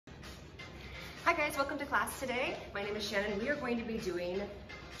Hi guys, welcome to class today. My name is Shannon. We are going to be doing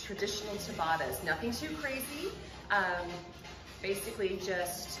traditional Tabatas. Nothing too crazy. Basically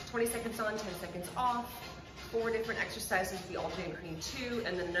just 20 seconds on, 10 seconds off. 4 different exercises. We alternate between 2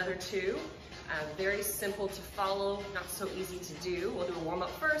 and then another 2. Very simple to follow, not so easy to do. We'll do a warm up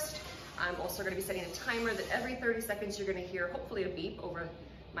first. I'm also going to be setting a timer that every 30 seconds you're going to hear hopefully a beep over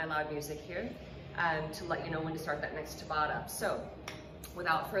my loud music here to let you know when to start that next Tabata. So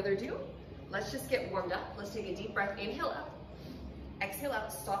without further ado, let's just get warmed up. Let's take a deep breath. Inhale up, exhale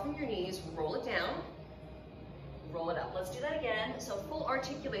out, soften your knees, roll it down, roll it up. Let's do that again. So full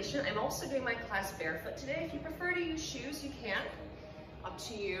articulation. I'm also doing my class barefoot today. If you prefer to use shoes, you can. Up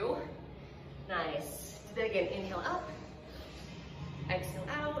to you. Nice. Do that again. Inhale up, exhale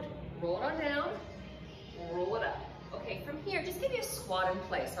out, roll it on down, roll it up. Okay, from here, just give me a squat in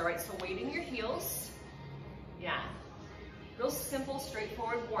place. All right, so weighting your heels. Yeah. Real simple,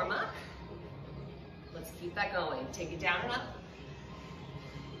 straightforward warm up. Let's keep that going. Take it down and up.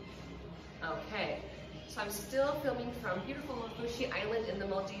 Okay, so I'm still filming from beautiful Mafushi Island in the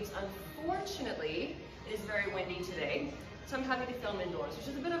Maldives. Unfortunately, it is very windy today, so I'm having to film indoors, which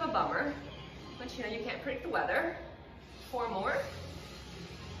is a bit of a bummer, but you know, you can't predict the weather. 4 more.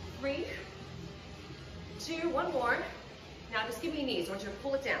 3, 2, 1 more. Now just give me knees. I want you to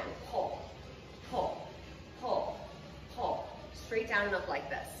pull it down. Pull, pull, pull, pull. Straight down and up like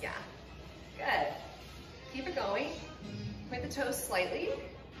this. Yeah. Good. Keep it going. Point the toes slightly.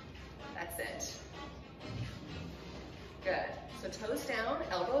 That's it. Good. So toes down,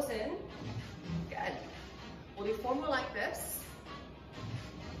 elbows in. Good. We'll do 4 more like this.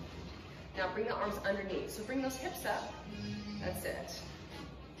 Now bring the arms underneath. So bring those hips up. That's it.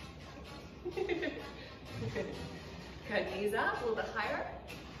 Good. Knees up, a little bit higher.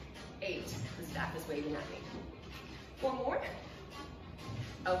 8. The staff is waving at me. 4 more.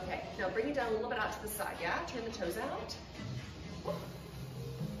 Okay, now bring it down a little bit out to the side, yeah? Turn the toes out.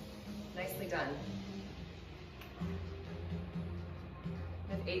 Nicely done.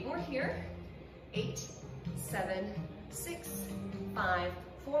 We have 8 more here. 8, 7, 6, 5,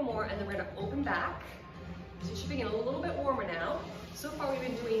 4 more, and then we're gonna open back. So you should be getting a little bit warmer now. So far we've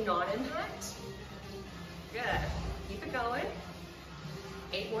been doing non-impact. Good, keep it going.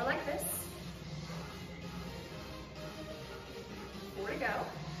 8 more like this. 4 to go.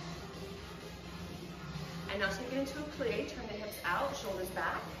 And now take it into a plie. Turn the hips out, shoulders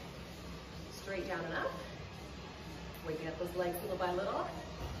back. Straight down and up. Waking up those legs little by little.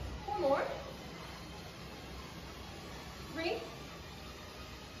 4 more. 3,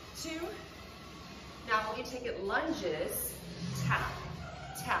 2. Now when you take it lunges, tap,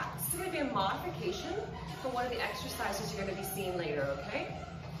 tap. This is going to be a modification for one of the exercises you're going to be seeing later, okay?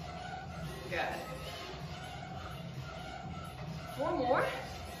 Good. 4 more.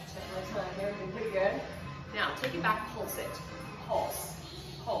 Check my time here, doing pretty good. Now take it back, pulse it. Pulse,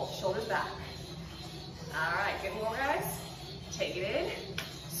 pulse, shoulders back. All right, get more guys. Take it in,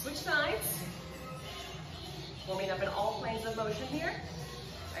 switch sides. Warming up in all planes of motion here.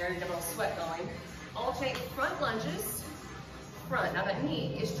 I already got a little sweat going. Alternate front lunges, front. Now that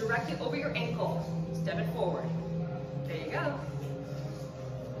knee is directly over your ankle. Step it forward. There you go.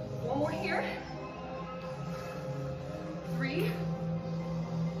 4 more here. 3,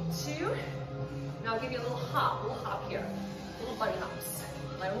 2. Now I'll give you a little hop here. Little bunny hops.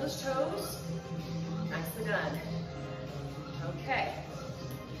 Light on those toes. Nicely done. Okay.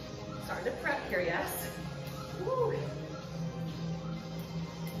 Starting to prep here, yes? Woo.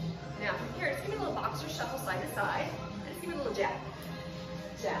 Now from here, just give me a little boxer shuffle side to side. And just give me a little jab.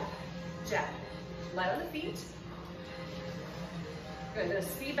 Jab, jab. Light on the feet. Good, then a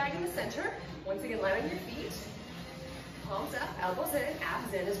speed back in the center. Once again, light on your feet. Palms up, elbows in,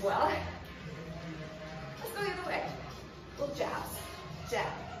 abs in as well. Let's go the other way. Little jabs.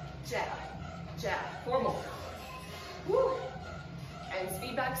 Jab, jab, jab. 4 more. Woo. And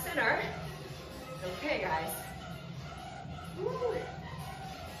speed back center. Okay, guys. Woo.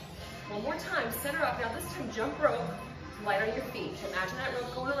 1 more time, center up. Now this time, jump rope, light on your feet. So imagine that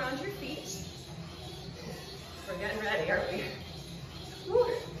rope going around your feet. We're getting ready, aren't we? Woo.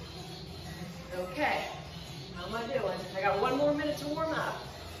 Okay. How am I doing? I got 1 more minute to warm up.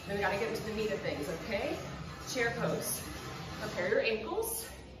 Then we gotta get into the meat of things, okay? Chair pose. Prepare your ankles.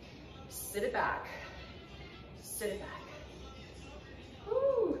 Sit it back. Sit it back.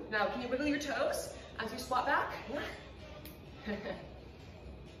 Woo. Now, can you wiggle your toes as you squat back? Yeah.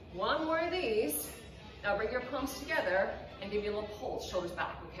 1 more of these. Now bring your palms together and give you a little pulse, shoulders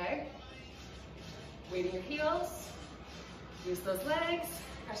back, okay? Weighting your heels. Use those legs.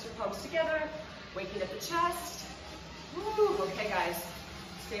 Press your palms together. Waking up the chest. Woo. Okay, guys.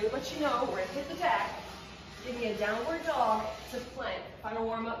 Stay with what you know. We're gonna hit the deck. Give me a downward dog to plank. Final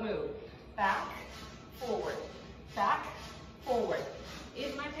warm-up move. Back, forward, back, forward.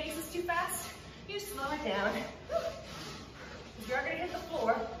 If my pace is too fast, you slow it down. You're gonna hit the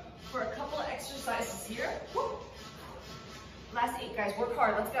floor for a couple of exercises here. Last 8, guys, work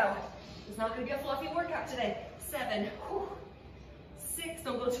hard, let's go. It's not gonna be a fluffy workout today. 7, 6,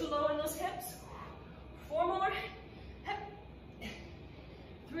 don't go too low in those hips. 4 more,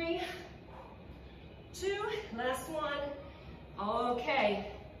 3, 2, last one.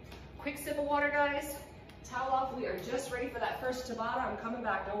 Okay, quick sip of water, guys. Towel off, we are just ready for that first Tabata. I'm coming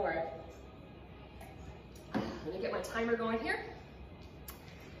back, don't worry. I'm gonna get my timer going here.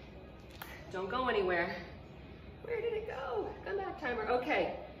 Don't go anywhere. Where did it go? Come back, timer.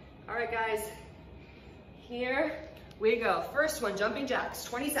 Okay. All right, guys. Here we go. First one, jumping jacks,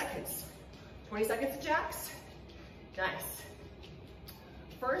 20 seconds. 20 seconds of jacks. Nice.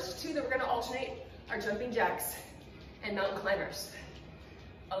 First 2 that we're gonna alternate are jumping jacks and mountain climbers.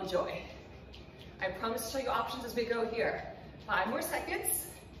 Oh, joy. I promise to show you options as we go here. 5 more seconds.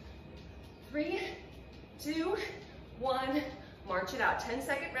 3, 2, 1. March it out.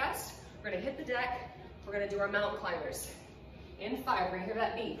 10-second rest. We're gonna hit the deck. We're gonna do our mountain climbers. In 5, we're gonna hear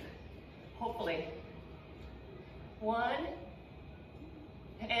that beep. Hopefully. 1,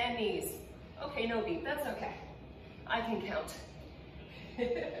 and knees. Okay, no beep, that's okay. I can count.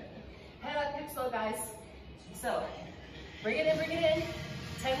 Head up, hips low, guys. So, bring it in.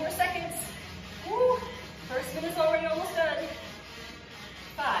 10 more seconds. Woo. First minute's already almost done.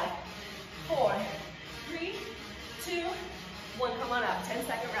 5, 4, 3, 2, 1, come on up,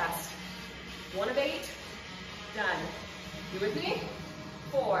 10-second rest. 1 of 8, done. You with me?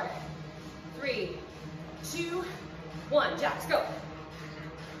 4, 3, 2, 1, jacks, go.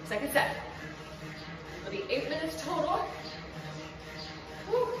 Second set. It'll be 8 minutes total.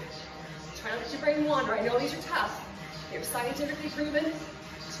 Woo. Try not to brain wander. I know these are tough. They're scientifically proven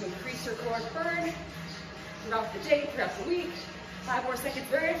to increase your caloric burn throughout the day, throughout the week. 5 more seconds,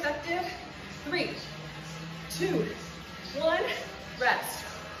 very effective. 3, 2, 1, rest.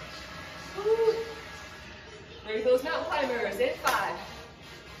 Woo. There's those mountain climbers in 5,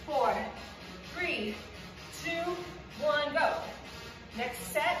 4, 3, 2, 1, go. Next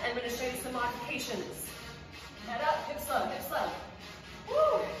set, I'm going to show you some modifications. Head up, hips low, hips low.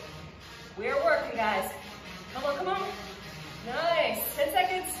 Woo. We're working, guys. Come on, come on. Nice. 10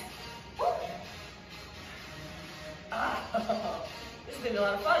 seconds. Woo. Oh, this is going to be a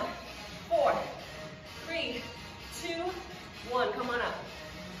lot of fun. 4, 3, 2, 1. Come on up.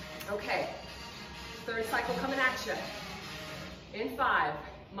 Okay. Third cycle coming at you. In 5,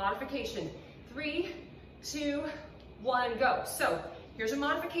 modification. 3, 2, 1, go. So here's a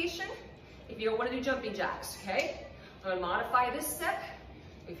modification if you don't want to do jumping jacks, okay? I'm going to modify this step.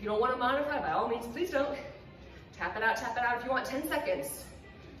 If you don't want to modify, by all means, please don't. Tap it out if you want 10 seconds.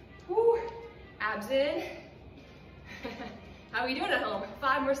 Woo. Abs in. How are you doing at home?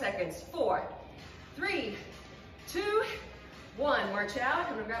 5 more seconds. 4, 3, 2, 1. March it out.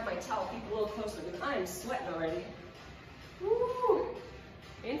 I'm going to grab my towel, keep a little closer because I am sweating already. Woo.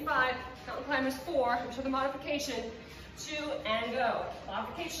 In 5, mountain climbers 4, I'm sure the modification, 2, and go.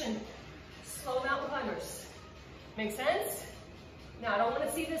 Modification, slow mountain climbers. Make sense? Now, I don't want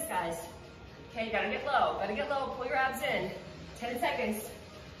to see this, guys. Okay, you gotta get low, pull your abs in. 10 seconds.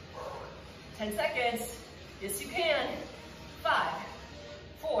 10 seconds. Yes, you can. 5,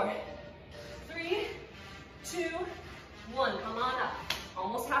 4, 3, 2, 1. Come on up.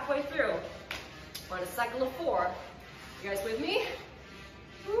 Almost halfway through. We're on a cycle of 4. You guys with me?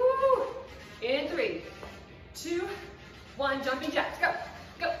 Woo! In 3, 2, 1, jumping jacks, go,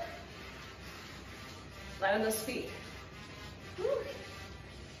 go. Light on those feet. Woo.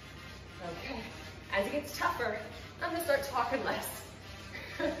 Okay, as it gets tougher, I'm gonna start talking less.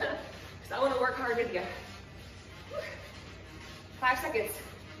 Because I wanna work hard with you. Woo. 5 seconds.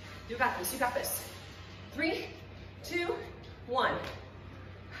 You got this, you got this. 3, 2, 1.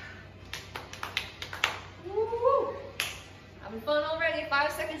 Woo! Having fun already.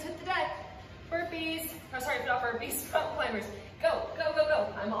 5 seconds, hit the deck. Burpees. Oh, sorry, not burpees. Mountain climbers. Go, go, go,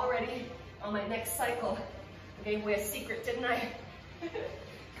 go. I'm already on my next cycle. I gave away a secret, didn't I?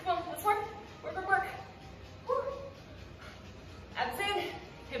 Come on, let's work. Work, work, work. Woo. Abs in.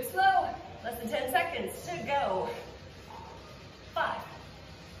 Hips low. Less than 10 seconds to go. 5,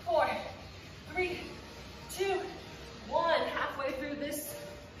 4, 3, 2, 1. Halfway through this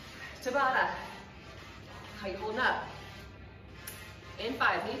Tabata. How you holding up? In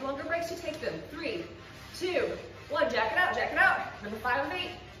 5, need longer breaks, you take them. 3, 2, 1, jack it out, jack it out. Number 5 of 8.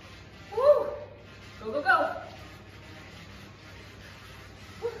 Woo! Go, go, go.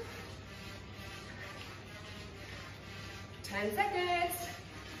 Woo. 10 seconds.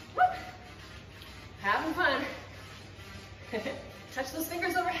 Whoop. Having fun. Touch those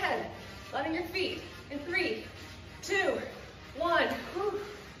fingers overhead. Land on your feet in 3, 2, 1. Whew.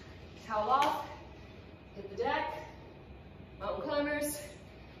 Towel off. Hit the deck. Mountain climbers.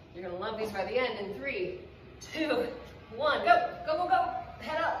 You're gonna love these by the end in 3, 2, 1. Go, go, go, go.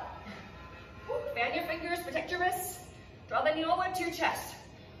 Head up. Woo. Fan your fingers, protect your wrists. Draw the knee all the way up to your chest.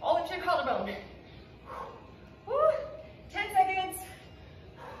 All the way up to your collarbone. Woo. 10 seconds.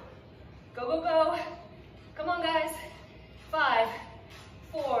 Go, go, go. Come on, guys. 5,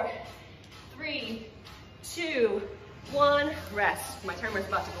 4, 3, 2, 1. Rest. My timer's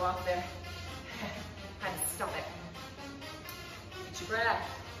about to go off there. Had to stop it. Get your breath.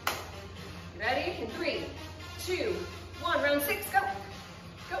 You ready? In 3, 2, 1. Round 6. Go.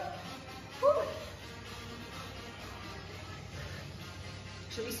 Go. Woo.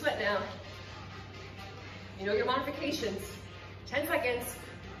 Should be sweat now. You know your modifications. 10 seconds.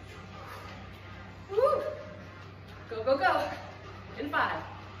 Woo. Go, go, go. In 5,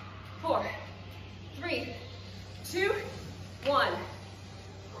 4, 3, 2, 1. All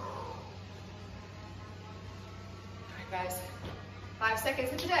right, guys. 5 seconds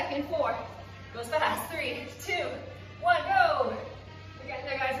hit the deck in 4. Goes fast. 3, 2, 1, go. We're getting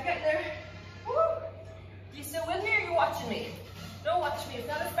there, guys. We're getting there. Woo. You still with me or you watching me? Don't watch me. It's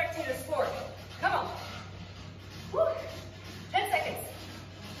not a spectator sport. Come on. Woo. 10 seconds.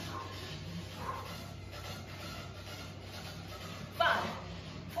 5,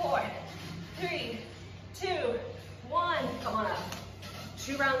 4, 3, 2, 1. Come on up.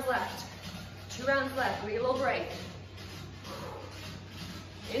 2 rounds left. 2 rounds left. We get a little break.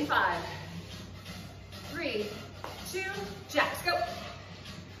 In 5, 3, 2, jacks. Go.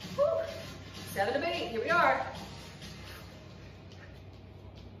 Woo. 7 of 8. Here we are.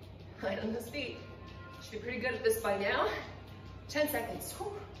 Light on those feet. Should be pretty good at this by now. 10 seconds.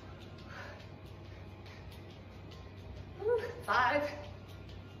 Woo. Woo. 5,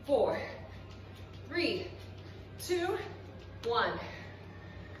 4, 3, 2, 1.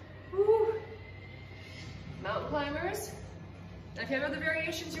 Woo. Mountain climbers. Now if you have other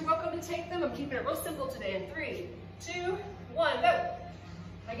variations, you're welcome to take them. I'm keeping it real simple today in 3, 2, 1, go.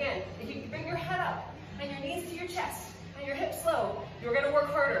 Again, if you can bring your head up and your knees to your chest and your hips low, you're gonna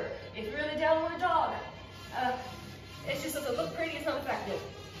work harder. If you're in a downward dog, it just doesn't look pretty, it's not effective.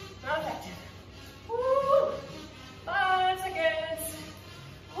 Not effective. Woo. 5 seconds.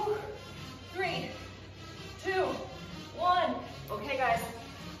 Woo. 3, 2, 1. Okay, guys.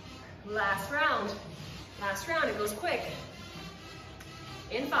 Last round. Last round, it goes quick.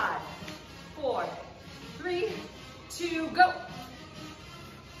 In 5, 4, 3, 2, go.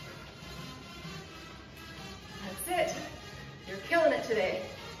 That's it. You're killing it today.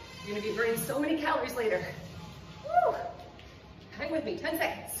 You're gonna be burning so many calories later. Woo. Hang with me, 10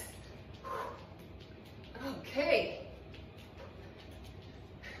 seconds. Okay.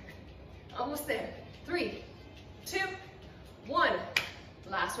 Almost there. 3, 2, 1.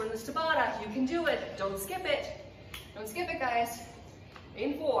 Last one is Tabata. You can do it. Don't skip it. Don't skip it, guys.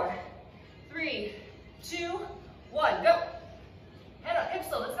 In 4, 3, 2, 1. Go. Head up,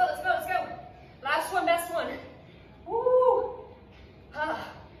 hips low. Let's go, let's go, let's go. Last one, best one. Woo.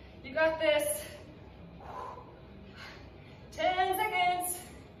 You got this. 10 seconds.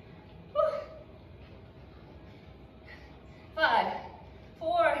 Woo. 5,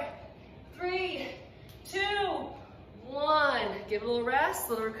 4, 3, 2, 1. Give it a little rest, a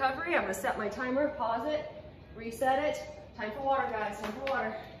little recovery. I'm gonna set my timer, pause it, reset it. Time for water, guys, time for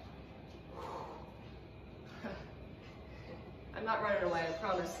water. I'm not running away, I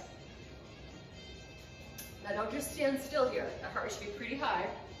promise. Now don't just stand still here. That heart rate should be pretty high.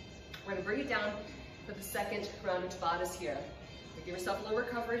 We're gonna bring it down for the second round of Tabatas here. So give yourself a little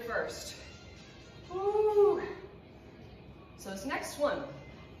recovery first. Woo. So this next one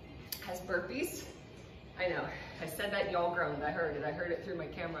has burpees. I know, I said that, y'all groaned, I heard it through my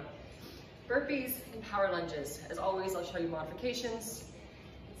camera. Burpees and power lunges. As always, I'll show you modifications.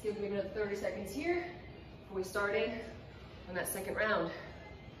 Let's see if we can get 30 seconds here before we starting on that second round.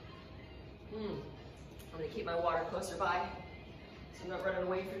 I'm gonna keep my water closer by so I'm not running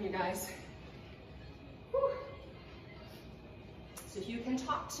away from you guys. Whew. So if you can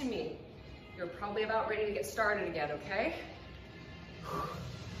talk to me, you're probably about ready to get started again, okay?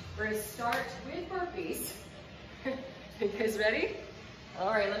 We're gonna start with burpees. You guys ready? All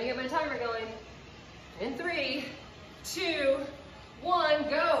right, let me get my timer going. In 3, 2, 1,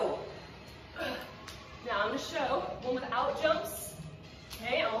 go. Now I'm gonna show one without jumps.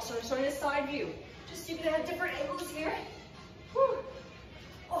 Okay, I'm also showing a side view. Just so you can have different angles here. Whew.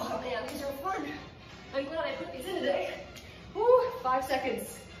 Oh man, these are fun. I'm glad I put these in today. Woo, 5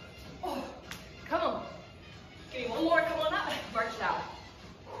 seconds. Oh, come on. Give me one more, come on up. March it out.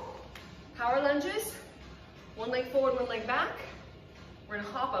 Power lunges. One leg forward, one leg back. We're gonna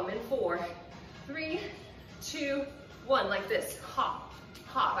hop them in 4, 3, 2, 1, like this. Hop,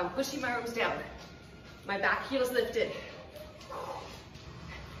 hop. I'm pushing my arms down. My back heel is lifted.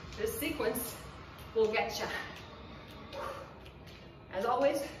 This sequence will get you. As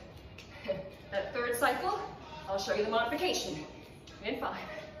always, that third cycle, I'll show you the modification. In 5,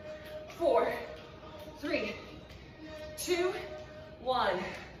 4, 3, 2, 1.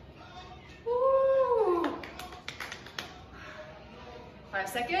 Woo! 5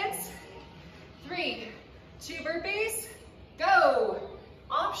 seconds. 3, 2 burpees. Go.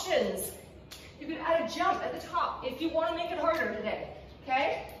 Options. You can add a jump at the top if you want to make it harder today.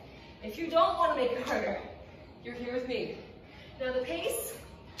 Okay? If you don't want to make it harder, you're here with me. Now the pace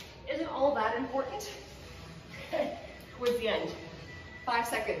isn't all that important towards the end. 5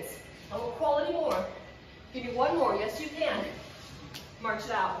 seconds. I want quality more. Give me one more. Yes, you can. March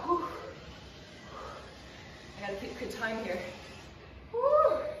it out. Whew. I gotta keep good time here.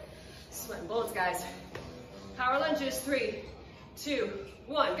 Woo. Sweating bullets, guys. Power lunges. 3, 2,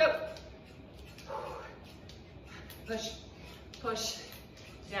 1, go. Push, push.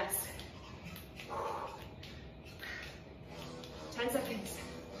 Yes. 10 seconds.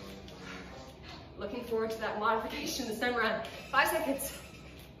 Looking forward to that modification this time around. 5 seconds.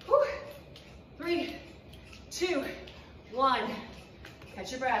 Woo. 3, 2, 1.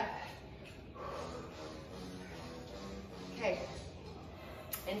 Catch your breath. Okay.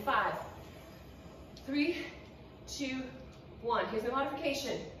 And 5, 3, 2, 1. Here's the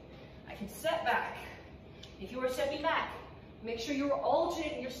modification. I can step back. If you are stepping back, make sure you are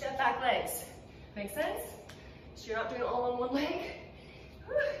alternating your step back legs. Make sense? So you're not doing it all on one leg.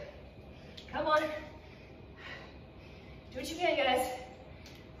 Whew. Come on. Do what you can, guys.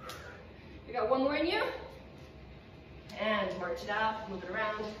 You got one more in you. And march it out, move it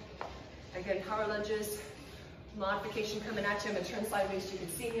around. Again, power lunges. Modification coming at you. I'm going to turn sideways so you can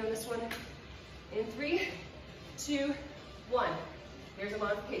see me on this one. In 3, 2, 1. Here's a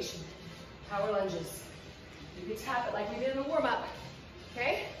modification. Power lunges. You can tap it like we did in the warm-up.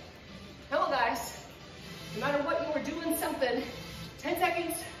 Okay? Come on, guys. No matter what, you are doing something. 10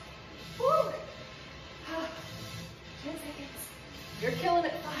 seconds. Woo! 10 seconds. You're killing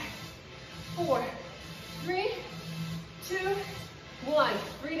it. 5, 4, 3, 2, 1.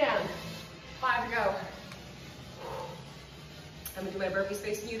 3 down. 5 to go. I'm gonna do my burpees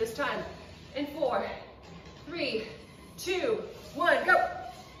facing you this time. In 4, 3, 2, 1, go.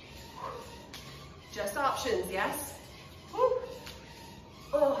 Just options, yes? Woo.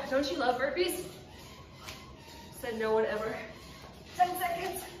 Oh, don't you love burpees? Said no one ever. 10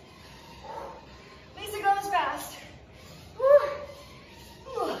 seconds. Lisa goes fast.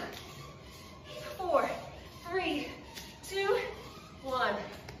 Woo. 4, 3, 2, 1.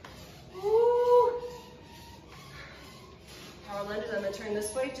 Woo. Power lunges. I'm going to turn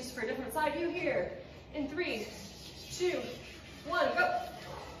this way just for a different side view here. In 3, 2, 1, go.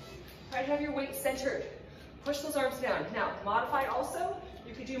 Try to have your weight centered. Push those arms down. Now, modified also,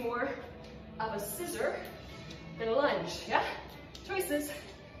 you could do more of a scissor than a lunge, yeah? Choices.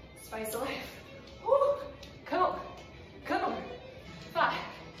 Spice of life. Woo. Come on. Come on. 5,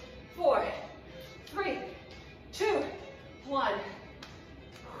 4, 3, 2, 1.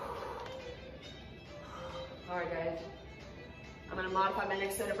 All right, guys. I'm going to modify my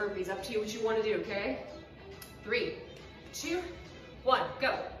next set of burpees. Up to you what you want to do, okay? 3, 2, 1,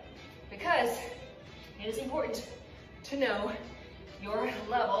 go. Because it is important to know your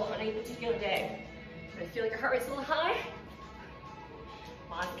level on a particular day. If I feel like your heart rate's a little high,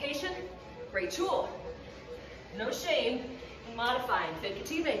 modification, great tool. No shame in modifying. Fake it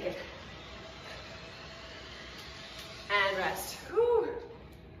till you make it. And rest. Whew.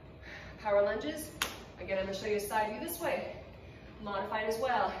 Power lunges. Again, I'm going to show you a side view this way. Modified as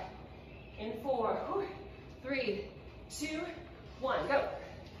well. In 4, 3, 2, 1, go.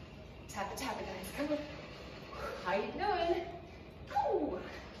 Tap it, guys. Come on. How you doing? Ooh.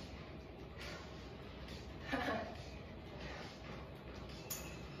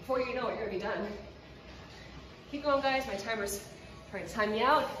 Before you know it, you're gonna be done. Keep going, guys. My timer's trying to time me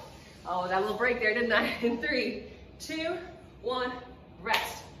out. Oh, that little break there, didn't I? In 3, 2, 1,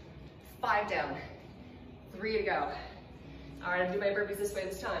 rest. 5 down. 3 to go. All right, I'm doing my burpees this way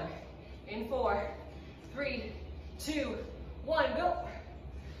this time. In 4, 3, 2, 1, go.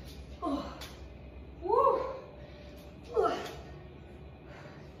 Oh. Woo.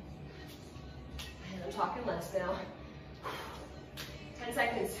 And I'm talking less now. 10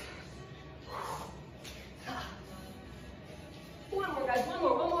 seconds.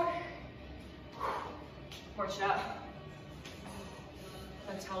 march out.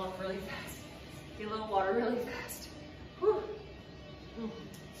 That towel up really fast. Get a little water really fast. Whew.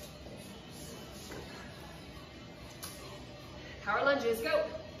 Power lunges, go.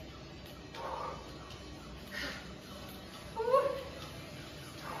 Whew.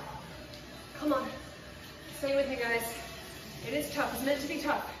 Come on, stay with me, guys. It is tough, it's meant to be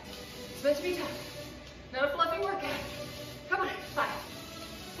tough. It's meant to be tough. Not a fluffy workout. Come on, 5,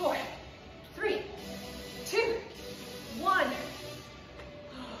 4, 3, 2, 1.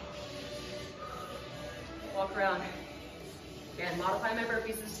 Walk around. Again, modify my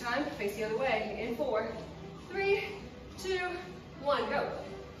burpees this time. Face the other way. In 4, 3, 2, 1, go.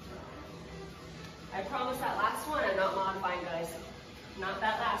 I promise that last one I'm not modifying, guys. Not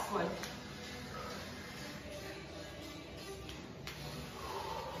that last one.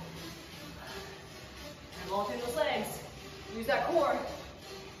 I'm walking those legs. Use that core.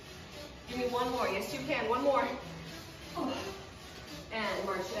 Give me one more. Yes, you can. One more. And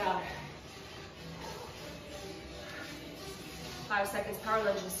march it out. 5 seconds, power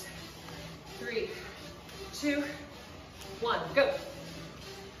lunges. 3, 2, 1, go.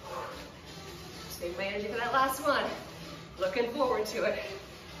 Save my energy for that last one. Looking forward to it.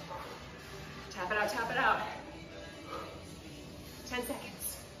 Tap it out, tap it out. 10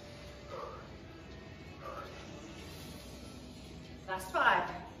 seconds. Last 5,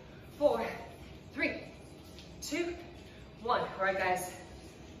 4, 3, 2, 1. All right, guys.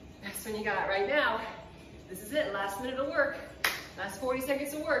 Next one you got right now. This is it, last minute of work. Last 40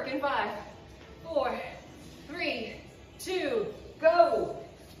 seconds of work in 5, 4, 3, 2, go.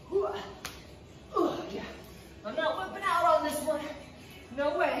 Yeah. I'm not whipping out on this one.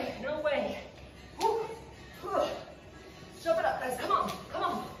 No way, no way. Shove it up, guys. Come on, come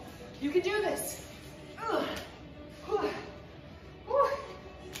on. You can do this.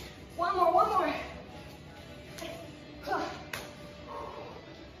 One more, one more.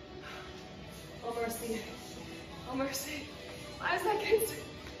 Oh, mercy. Oh, mercy. 5 seconds.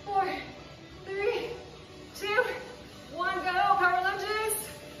 4, 3, 2, 1, go. Power lunges.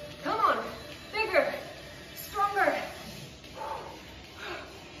 Come on. Bigger. Stronger.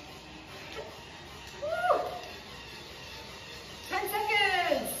 Woo. 10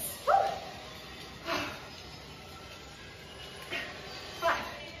 seconds. Woo. 5,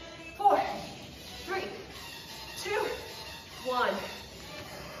 4, 3, 2, 1.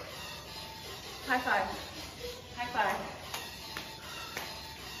 High five. High five.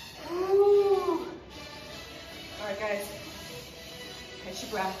 Ooh. All right, guys. Catch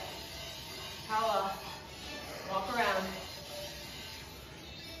your breath. Towel off. Walk around.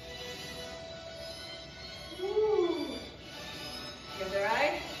 Ooh. You guys all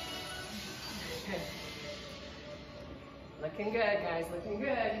right? Good. Looking good, guys. Looking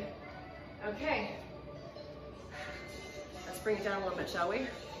good. Okay. Let's bring it down a little bit, shall we?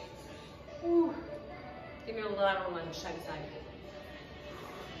 Ooh. Give me a lateral lunge, side to side.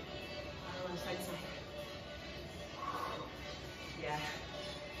 Lateral lunge, side to side. Yeah.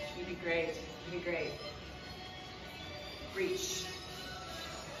 You'd be great. You'd be great. Reach.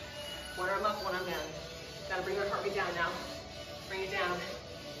 One arm up, one arm down. Gotta bring our heart rate down now. Bring it down.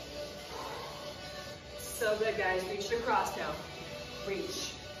 So good, guys. Reach it across now.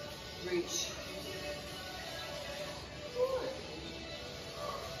 Reach. Reach. Woo.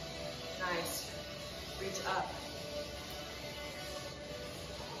 Nice. Reach up.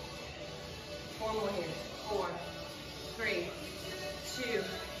 4 more here. 4, 3, 2.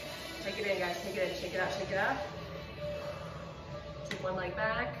 Take it in, guys. Take it in. Shake it out. Shake it out. Take one leg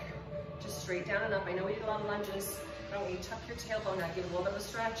back. Just straight down and up. I know we did a lot of lunges. I want you to tuck your tailbone out. Give a little bit of a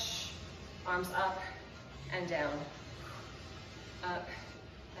stretch. Arms up and down. Up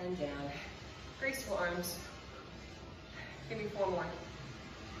and down. Graceful arms. Give me 4 more.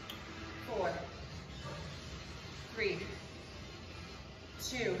 4, 3,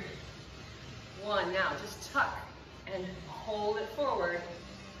 2, 1. Now just tuck and hold it forward.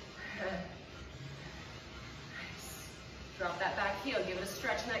 Nice. Drop that back heel. Give it a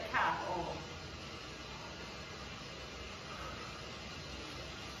stretch in that calf. Oh.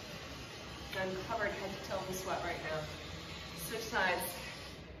 I'm covered head to toe in sweat right now. Switch sides.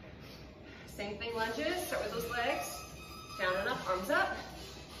 Same thing, lunges. Start with those legs. Down and up, arms up.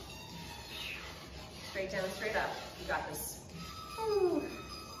 Straight down, straight up. You got this. Woo.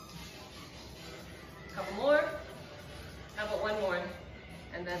 Couple more. How about one more?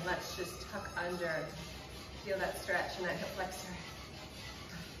 And then let's just tuck under. Feel that stretch in that hip flexor.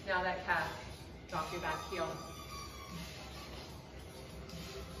 Now that calf. Drop your back heel.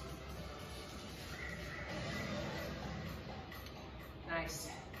 Nice.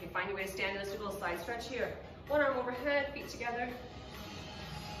 Okay, find your way to stand in this little side stretch here. One arm overhead, feet together.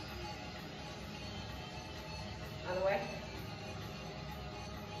 Other way.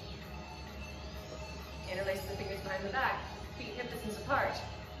 Interlace the fingers behind the back. Feet hip distance apart.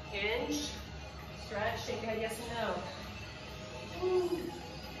 Hinge. Stretch. Shake your head yes and no. Woo.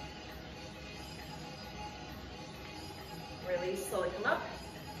 Release. Slowly come up.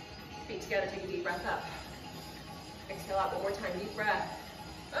 Feet together. Take a deep breath up. Exhale out one more time. Deep breath.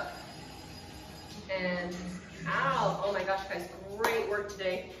 Up. And out. Oh my gosh, guys. Great work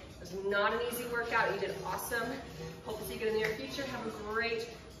today. It was not an easy workout. You did awesome. Hope to see you again in the near future. Have a great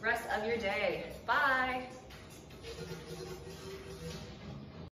rest of your day. Bye.